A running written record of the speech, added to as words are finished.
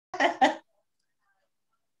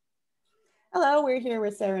Hello, we're here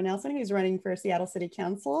with Sara Nelson, who's running for Seattle City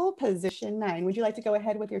Council, position 9. Would you like to go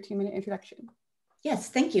ahead with your 2-minute introduction? Yes,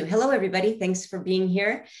 thank you. Hello, everybody. Thanks for being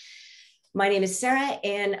here. My name is Sara,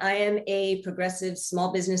 and I am a progressive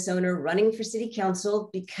small business owner running for City Council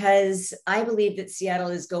because I believe that Seattle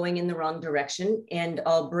is going in the wrong direction, and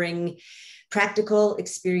I'll bring practical,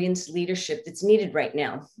 experienced leadership that's needed right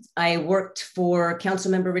now. I worked for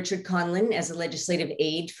Councilmember Richard Conlon as a legislative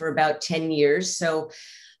aide for about 10 years, so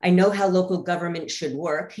I know how local government should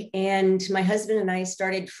work. And my husband and I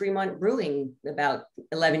started Fremont Brewing about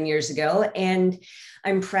 11 years ago. And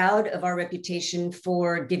I'm proud of our reputation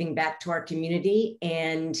for giving back to our community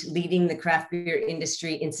and leading the craft beer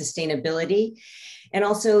industry in sustainability and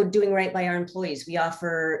also doing right by our employees. We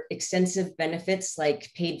offer extensive benefits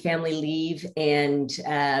like paid family leave and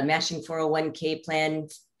matching 401k plan,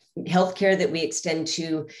 healthcare that we extend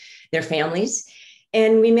to their families.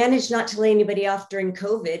 And we managed not to lay anybody off during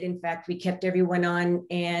COVID. In fact, we kept everyone on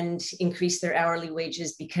and increased their hourly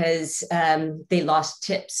wages because they lost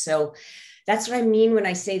tips. So that's what I mean when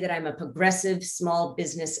I say that I'm a progressive small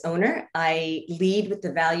business owner. I lead with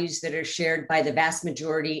the values that are shared by the vast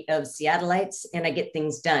majority of Seattleites, and I get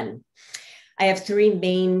things done. I have 3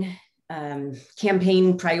 main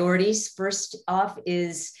campaign priorities. First off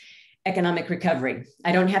is economic recovery.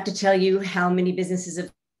 I don't have to tell you how many businesses have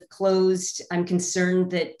closed. I'm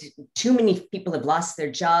concerned that too many people have lost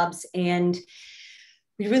their jobs, and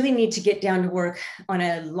we really need to get down to work on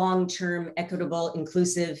a long-term, equitable,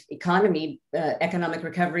 inclusive economy, economic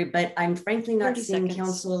recovery, but I'm frankly not seeing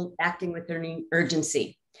council acting with their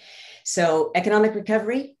urgency. So economic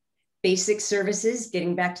recovery, basic services,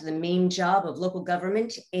 getting back to the main job of local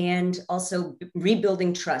government, and also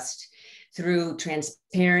rebuilding trust through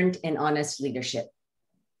transparent and honest leadership.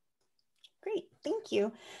 Great, thank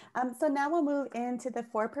you. So now we'll move into the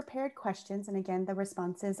 4 prepared questions. And again, the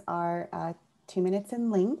responses are 2 minutes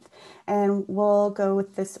in length. And we'll go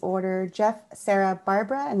with this order: Jeff, Sara,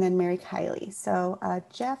 Barbara, and then Mary Kiley. So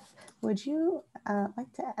Jeff, would you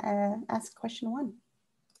like to ask question 1?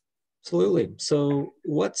 Absolutely. So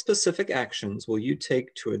what specific actions will you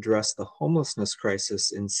take to address the homelessness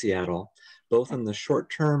crisis in Seattle, both in the short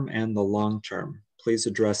term and the long term? Please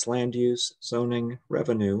address land use, zoning,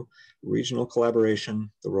 revenue, regional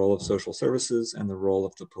collaboration, the role of social services, and the role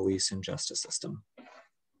of the police and justice system.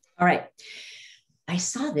 All right. I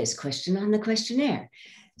saw this question on the questionnaire.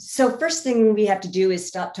 So first thing we have to do is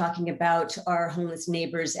stop talking about our homeless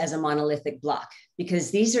neighbors as a monolithic block,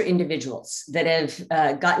 because these are individuals that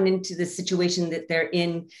have gotten into the situation that they're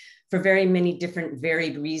in for very many different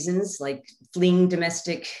varied reasons, like fleeing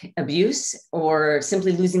domestic abuse or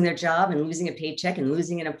simply losing their job and losing a paycheck and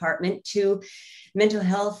losing an apartment, to mental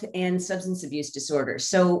health and substance abuse disorders.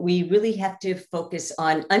 So we really have to focus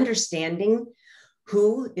on understanding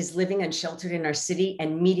who is living unsheltered in our city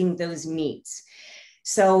and meeting those needs.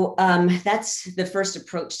 So that's the first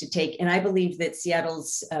approach to take. And I believe that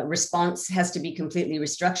Seattle's response has to be completely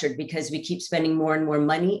restructured because we keep spending more and more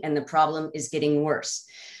money and the problem is getting worse.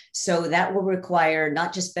 So that will require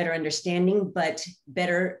not just better understanding, but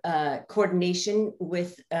better coordination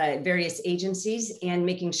with various agencies and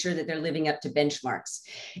making sure that they're living up to benchmarks.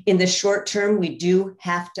 In the short term, we do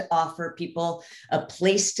have to offer people a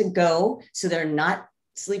place to go so they're not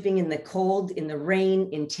sleeping in the cold, in the rain,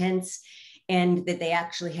 in tents, and that they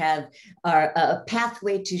actually have a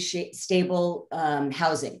pathway to stable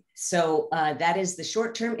housing. So that is the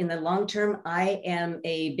short term. In the long term, I am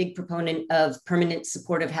a big proponent of permanent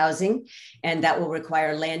supportive housing, and that will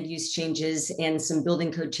require land use changes and some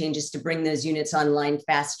building code changes to bring those units online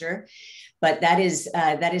faster. But that is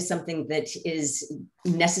something that is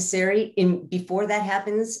necessary. Before that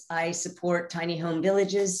happens, I support tiny home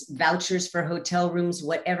villages, vouchers for hotel rooms,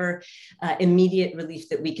 whatever immediate relief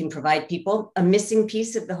that we can provide people. A missing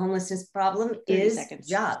piece of the homelessness problem is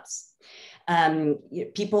jobs.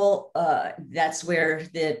 People, that's where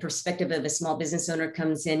the perspective of a small business owner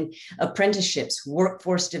comes in. Apprenticeships,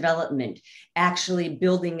 workforce development, actually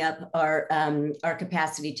building up our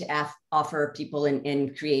capacity to offer people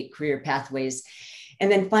and create career pathways.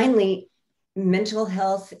 And then finally, mental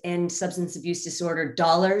health and substance abuse disorder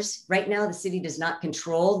dollars. Right now, the city does not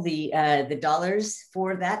control the dollars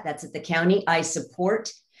for that. That's at the county. I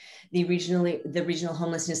support the Regional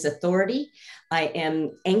Homelessness Authority. I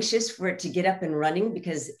am anxious for it to get up and running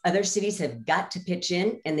because other cities have got to pitch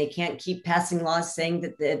in, and they can't keep passing laws saying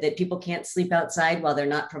that that people can't sleep outside while they're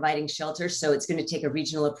not providing shelter. So it's going to take a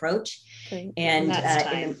regional approach. Great. And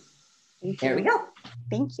there we go.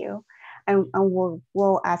 Thank you. And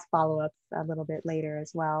we'll ask follow-ups a little bit later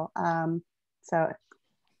as well. So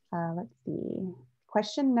let's see.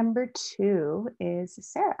 Question number 2 is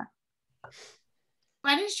Sara.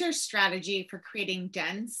 What is your strategy for creating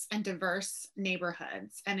dense and diverse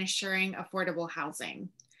neighborhoods and assuring affordable housing?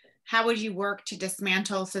 How would you work to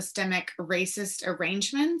dismantle systemic racist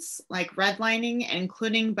arrangements like redlining,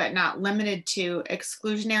 including but not limited to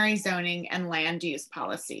exclusionary zoning and land use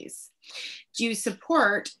policies? Do you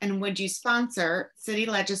support and would you sponsor city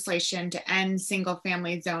legislation to end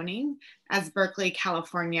single-family zoning, as Berkeley,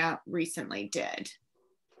 California recently did?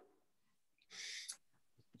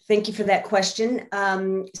 Thank you for that question.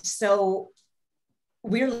 So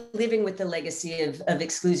we're living with the legacy of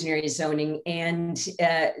exclusionary zoning, and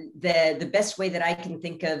the best way that I can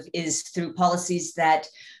think of is through policies that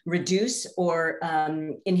reduce or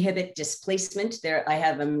inhibit displacement. I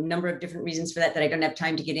have a number of different reasons for that I don't have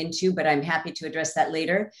time to get into, but I'm happy to address that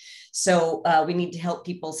later. So we need to help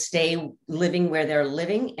people stay living where they're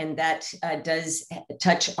living, and that does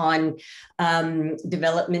touch on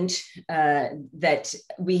development, that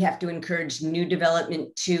we have to encourage new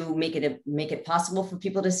development to make it possible for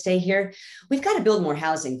people to stay here. We've got to build more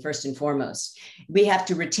housing first and foremost. We have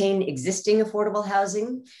to retain existing affordable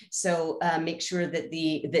housing. So make sure that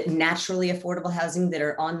that naturally affordable housing that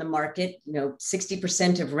are on the market,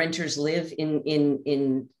 60% of renters live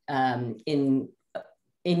in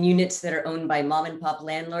units that are owned by mom and pop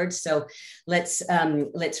landlords. So let's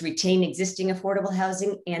retain existing affordable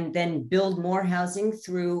housing and then build more housing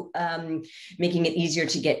through making it easier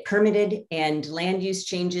to get permitted and land use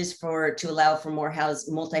changes to allow for more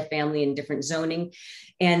multifamily and different zoning.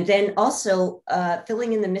 And then also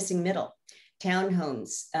filling in the missing middle.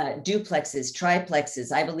 Townhomes, duplexes,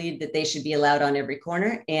 triplexes. I believe that they should be allowed on every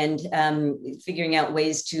corner, and figuring out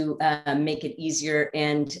ways to make it easier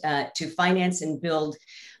and to finance and build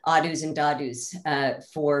ADUs and DADUs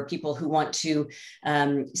for people who want to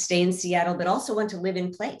stay in Seattle, but also want to live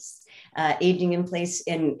in place, aging in place,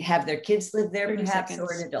 and have their kids live there perhaps,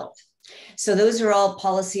 or an adult. So those are all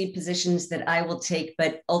policy positions that I will take,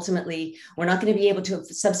 but ultimately we're not going to be able to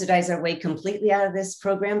subsidize our way completely out of this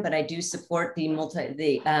program. But I do support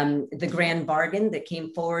the grand bargain that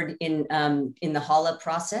came forward in the HALA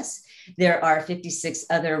process. There are 56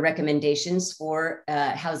 other recommendations for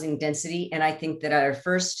housing density, and I think that our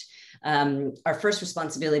first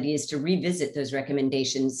responsibility is to revisit those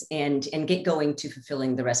recommendations and get going to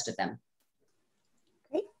fulfilling the rest of them.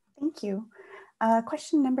 Great, thank you.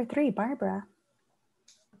 Question number 3, Barbara.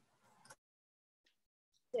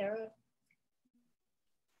 Sara,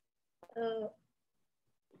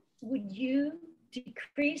 would you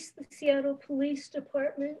decrease the Seattle Police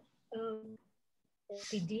Department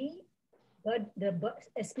SPD, the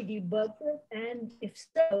SPD budget? And if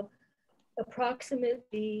so,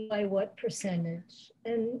 approximately by what percentage?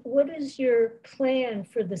 And what is your plan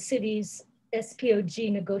for the city's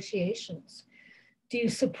SPOG negotiations? Do you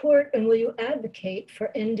support and will you advocate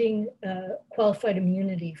for ending qualified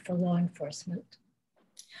immunity for law enforcement?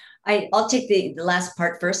 I'll take the last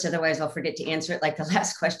part first, otherwise I'll forget to answer it like the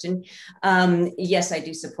last question. Yes, I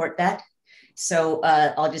do support that. So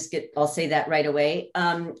I'll say that right away.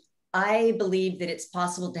 I believe that it's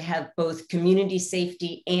possible to have both community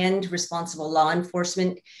safety and responsible law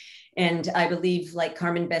enforcement. And I believe, like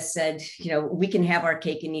Carmen Beth said, we can have our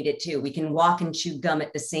cake and eat it too. We can walk and chew gum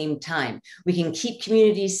at the same time. We can keep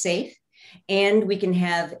communities safe, and we can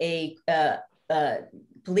have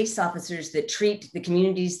police officers that treat the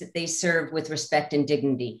communities that they serve with respect and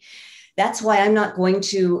dignity. That's why I'm not going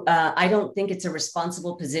to, I don't think it's a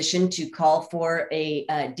responsible position to call for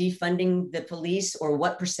defunding the police, or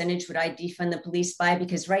what percentage would I defund the police by,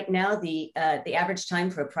 because right now the average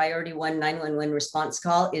time for a priority 1 911 response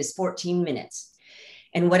call is 14 minutes.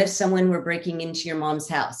 And what if someone were breaking into your mom's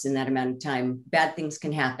house in that amount of time? Bad things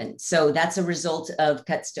can happen. So that's a result of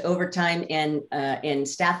cuts to overtime and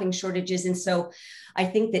staffing shortages. And so I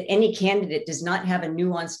think that any candidate does not have a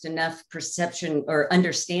nuanced enough perception or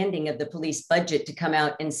understanding of the police budget to come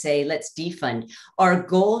out and say, let's defund. Our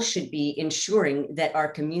goal should be ensuring that our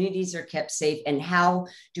communities are kept safe. And how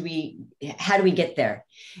do we get there?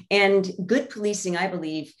 And good policing, I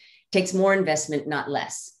believe, takes more investment, not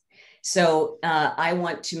less. So I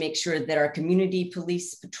want to make sure that our community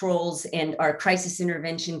police patrols and our crisis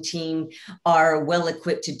intervention team are well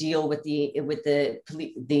equipped to deal with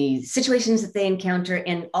the situations that they encounter,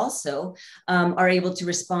 and also are able to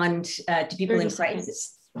respond to people in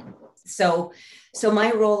crisis. So So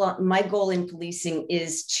my goal in policing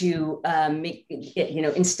is to make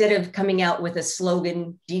it, instead of coming out with a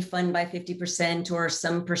slogan, defund by 50% or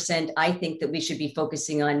some percent, I think that we should be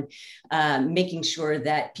focusing on making sure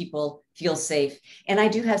that people feel safe. And I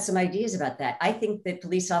do have some ideas about that. I think that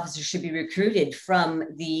police officers should be recruited from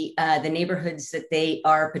the neighborhoods that they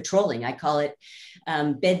are patrolling. I call it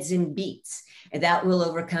beds and beats. And that will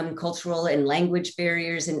overcome cultural and language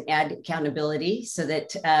barriers and add accountability so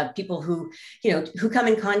that people who come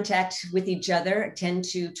in contact with each other tend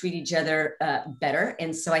to treat each other better.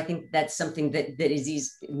 And so I think that's something that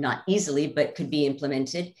is not easily, but could be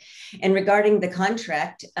implemented. And regarding the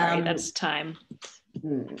contract. Sorry, that's time.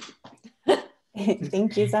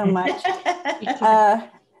 Thank you so much.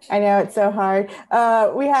 I know it's so hard.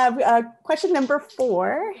 We have question number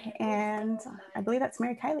 4, and I believe that's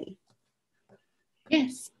Mary Kiley.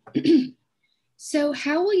 Yes. So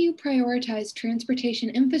how will you prioritize transportation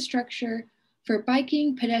infrastructure for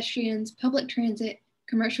biking, pedestrians, public transit,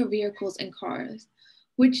 commercial vehicles, and cars?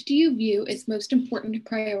 Which do you view as most important to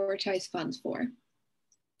prioritize funds for?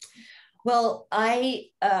 Well, I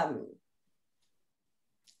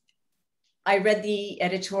read the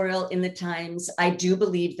editorial in the Times. I do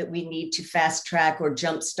believe that we need to fast track or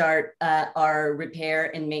jumpstart our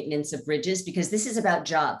repair and maintenance of bridges, because this is about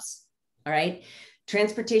jobs, all right?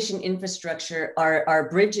 Transportation infrastructure, our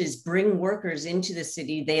bridges bring workers into the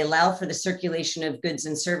city. They allow for the circulation of goods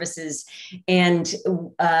and services, and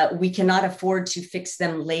we cannot afford to fix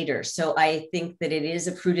them later. So I think that it is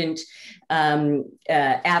a prudent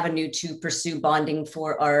avenue to pursue bonding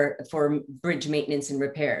for bridge maintenance and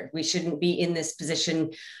repair. We shouldn't be in this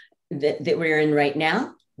position that we're in right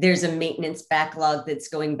now. There's a maintenance backlog that's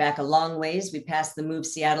going back a long ways. We passed the Move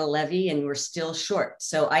Seattle levy and we're still short.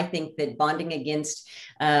 So I think that bonding against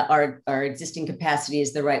our existing capacity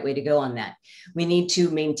is the right way to go on that. We need to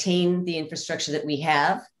maintain the infrastructure that we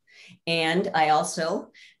have. And I also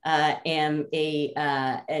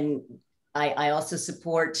I also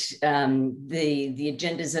support the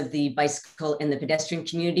agendas of the bicycle and the pedestrian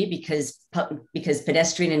community, because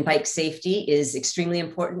pedestrian and bike safety is extremely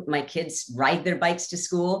important. My kids ride their bikes to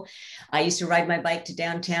school. I used to ride my bike to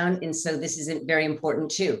downtown, and so this is very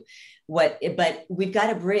important too. But we've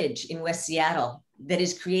got a bridge in West Seattle that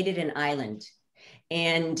has created an island.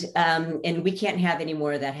 And we can't have any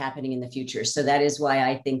more of that happening in the future. So that is why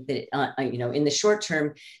I think that in the short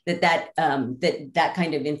term that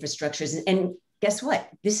kind of infrastructure is. And guess what?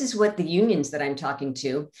 This is what the unions that I'm talking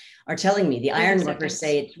to are telling me. The iron workers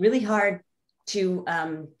say it's really hard to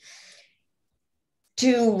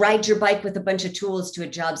ride your bike with a bunch of tools to a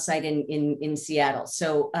job site in Seattle.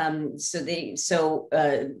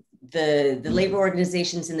 The labor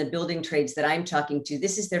organizations in the building trades that I'm talking to,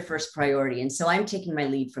 this is their first priority. And so I'm taking my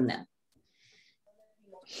lead from them.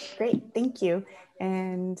 Great, thank you.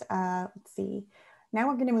 And let's see, now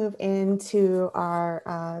we're gonna move into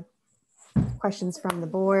our questions from the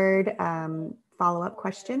board, follow-up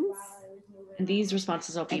questions. And these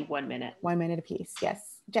responses will be 1 minute. 1 minute apiece,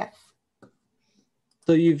 yes. Jeff.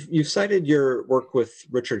 So you've cited your work with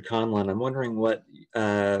Richard Conlon. I'm wondering what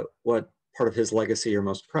part of his legacy you're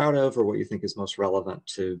most proud of, or what you think is most relevant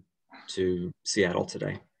to Seattle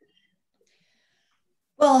today?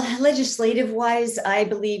 Well, legislative-wise, I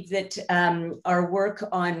believe that our work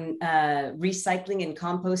on recycling and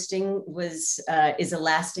composting is a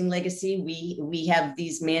lasting legacy. We have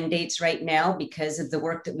these mandates right now because of the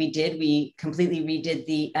work that we did. We completely redid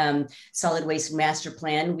the solid waste master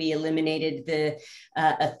plan. We eliminated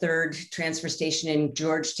a third transfer station in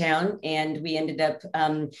Georgetown, and we ended up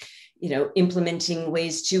implementing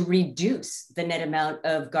ways to reduce the net amount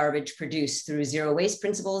of garbage produced through zero waste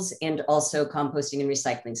principles and also composting and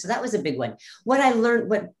recycling. So that was a big one. What I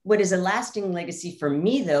learned, what is a lasting legacy for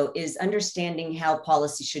me though, is understanding how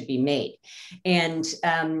policy should be made, and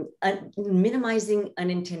minimizing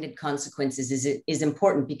unintended consequences is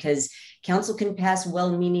important, because council can pass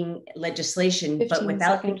well-meaning legislation, but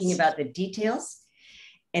without thinking about the details,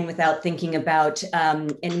 and without thinking about,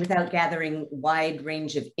 and without gathering wide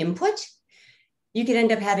range of input, you could end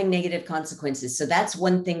up having negative consequences. So that's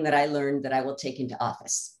one thing that I learned that I will take into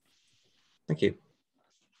office. Thank you.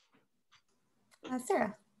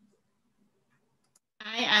 Sara.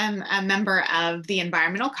 I am a member of the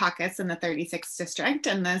Environmental Caucus in the 36th District,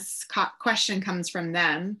 and this question comes from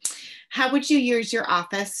them. How would you use your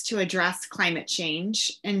office to address climate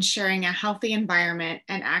change, ensuring a healthy environment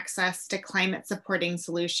and access to climate supporting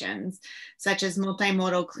solutions, such as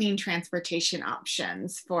multimodal clean transportation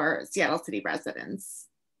options for Seattle City residents?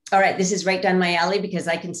 All right, this is right down my alley because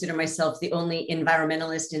I consider myself the only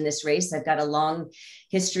environmentalist in this race. I've got a long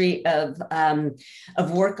history of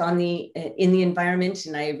work on in the environment,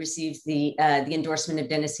 and I received the endorsement of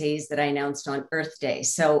Dennis Hayes that I announced on Earth Day.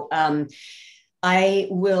 So I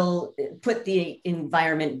will put the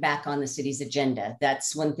environment back on the city's agenda.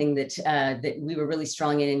 That's one thing that that we were really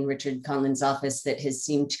strong in Richard Conlin's office that has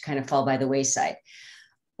seemed to kind of fall by the wayside.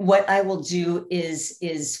 What I will do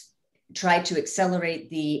is try to accelerate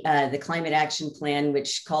the climate action plan,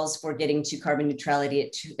 which calls for getting to carbon neutrality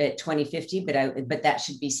at 2050, but that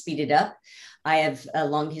should be speeded up. I have a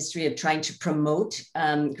long history of trying to promote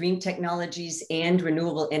green technologies and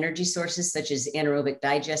renewable energy sources, such as anaerobic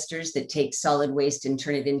digesters that take solid waste and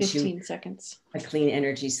turn it into 15 seconds. A clean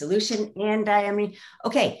energy solution. And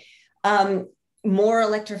okay, more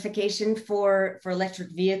electrification for electric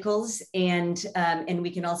vehicles, and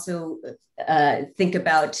we can also think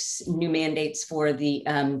about new mandates for the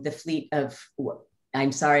fleet of.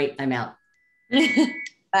 I'm sorry, I'm out.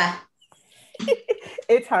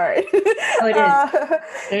 It's hard. Oh, it is.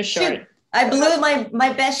 They're short. Shoot, I blew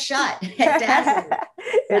my best shot at dazzling.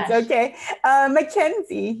 It's okay.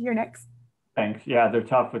 Mackenzie, you're next. Thanks. Yeah, they're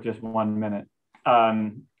tough with just 1 minute.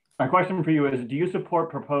 My question for you is, do you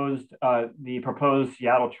support the proposed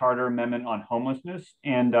Seattle Charter Amendment on homelessness?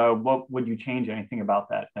 And what would you change anything about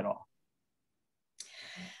that at all?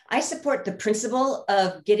 I support the principle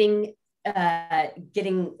of building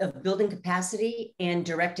capacity and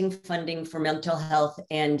directing funding for mental health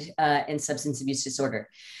and substance abuse disorder.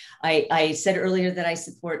 I said earlier that I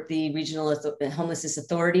support the Regional Homelessness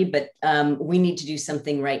Authority, but we need to do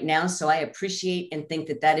something right now. So I appreciate and think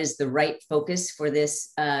that that is the right focus for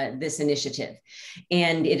this initiative.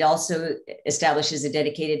 And it also establishes a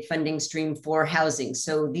dedicated funding stream for housing.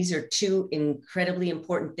 So these are two incredibly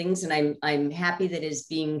important things, and I'm happy that it is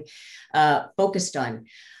being focused on.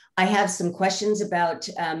 I have some questions about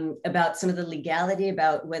some of the legality,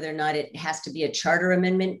 about whether or not it has to be a charter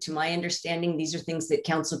amendment. To my understanding, these are things that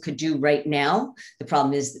council could do right now. The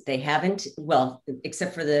problem is that they haven't, well,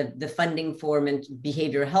 except for the funding for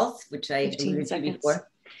behavioral health, which I alluded to before.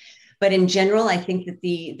 But in general, I think that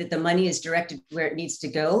the money is directed where it needs to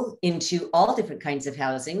go, into all different kinds of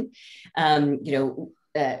housing.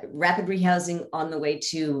 Rapid rehousing on the way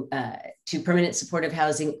to permanent supportive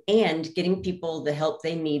housing, and getting people the help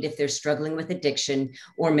they need if they're struggling with addiction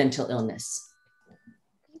or mental illness.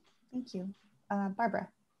 Thank you. Barbara.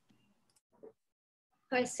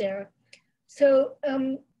 Hi, Sarah. So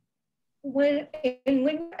when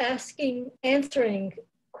you're answering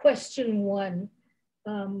question 1,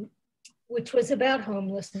 which was about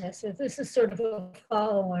homelessness, this is sort of a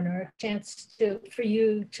follow-on or a chance for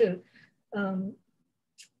you to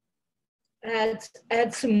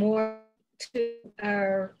add some more to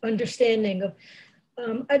our understanding of.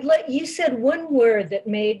 You said one word that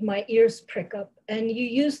made my ears prick up, and you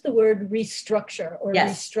used the word restructure or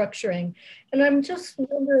restructuring. And I'm just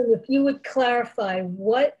wondering if you would clarify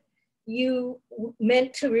what you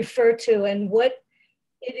meant to refer to and what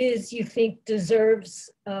it is you think deserves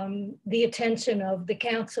the attention of the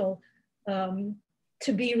council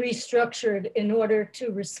to be restructured in order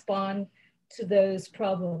to respond to those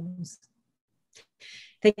problems.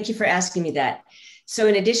 Thank you for asking me that. So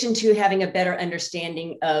in addition to having a better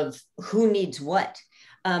understanding of who needs what,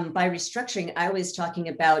 by restructuring, I was talking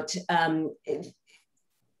about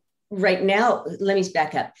right now, let me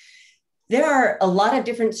back up. There are a lot of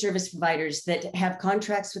different service providers that have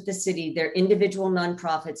contracts with the city. They're individual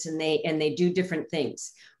nonprofits, and they do different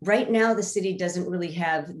things. Right now, the city doesn't really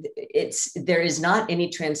have, there is not any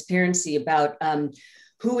transparency about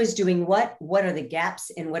who is doing what are the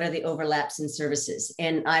gaps, and what are the overlaps in services.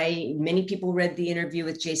 And many people read the interview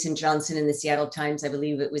with Jason Johnson in the Seattle Times. I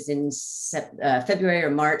believe it was in February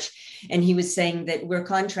or March. And he was saying that we're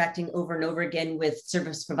contracting over and over again with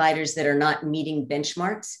service providers that are not meeting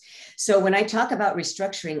benchmarks. So when I talk about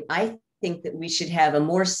restructuring, I think that we should have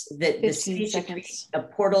the city should create a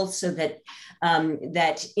portal so that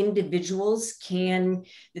that individuals that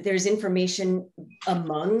there's information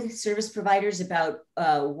among service providers about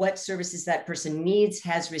what services that person needs,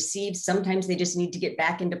 has received. Sometimes they just need to get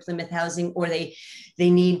back into Plymouth housing, or they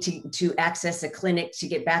need to access a clinic to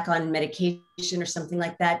get back on medication or something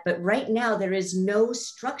like that. But right now there is no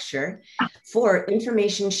structure for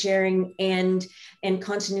information sharing and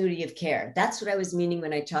continuity of care. That's what I was meaning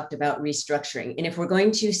when I talked about restructuring. And if we're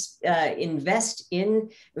going to invest in,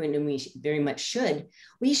 and we very much should,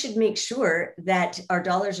 we should make sure that our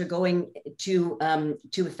dollars are going to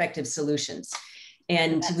effective solutions.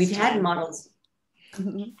 And we've had models.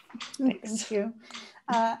 Thank you.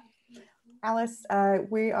 Alice,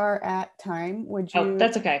 we are at time. Would you? Oh,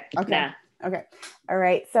 that's okay. Okay. Nah. Okay. All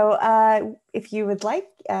right. So if you would like,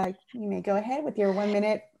 you may go ahead with your 1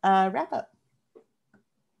 minute wrap up.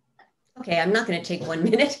 Okay, I'm not going to take 1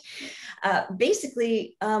 minute.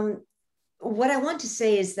 Basically, what I want to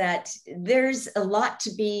say is that there's a lot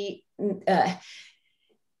to be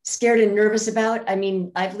scared and nervous about. I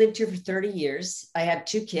mean, I've lived here for 30 years. I have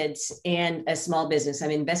 2 kids and a small business. I'm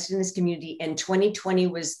invested in this community, and 2020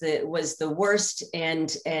 was the worst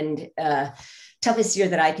and toughest year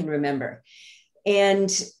that I can remember.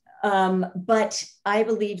 And but I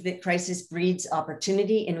believe that crisis breeds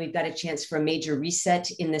opportunity, and we've got a chance for a major reset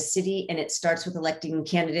in the city. And it starts with electing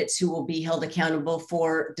candidates who will be held accountable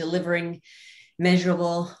for delivering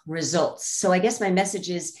measurable results. So I guess my message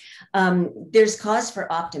is there's cause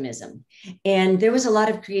for optimism. And there was a lot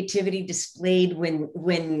of creativity displayed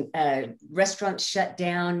when restaurants shut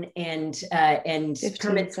down and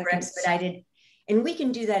permits were expedited. And we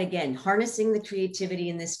can do that again, harnessing the creativity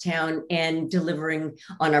in this town and delivering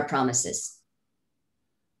on our promises.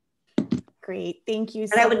 Great, thank you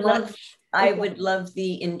so much. I would love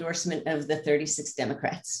the endorsement of the 36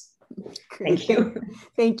 Democrats. Thank you.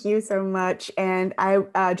 Thank you so much. And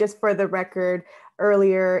I just for the record,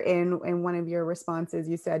 earlier in one of your responses,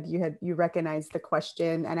 you said you recognized the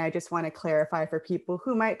question, and I just want to clarify for people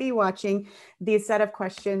who might be watching, these set of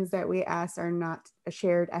questions that we asked are not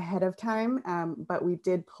shared ahead of time, but we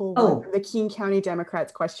did pull one from the King County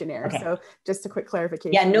Democrats questionnaire. Okay. So just a quick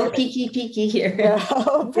clarification. Yeah, no peeky here.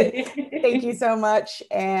 No, thank you so much.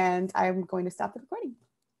 And I'm going to stop the recording.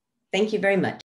 Thank you very much.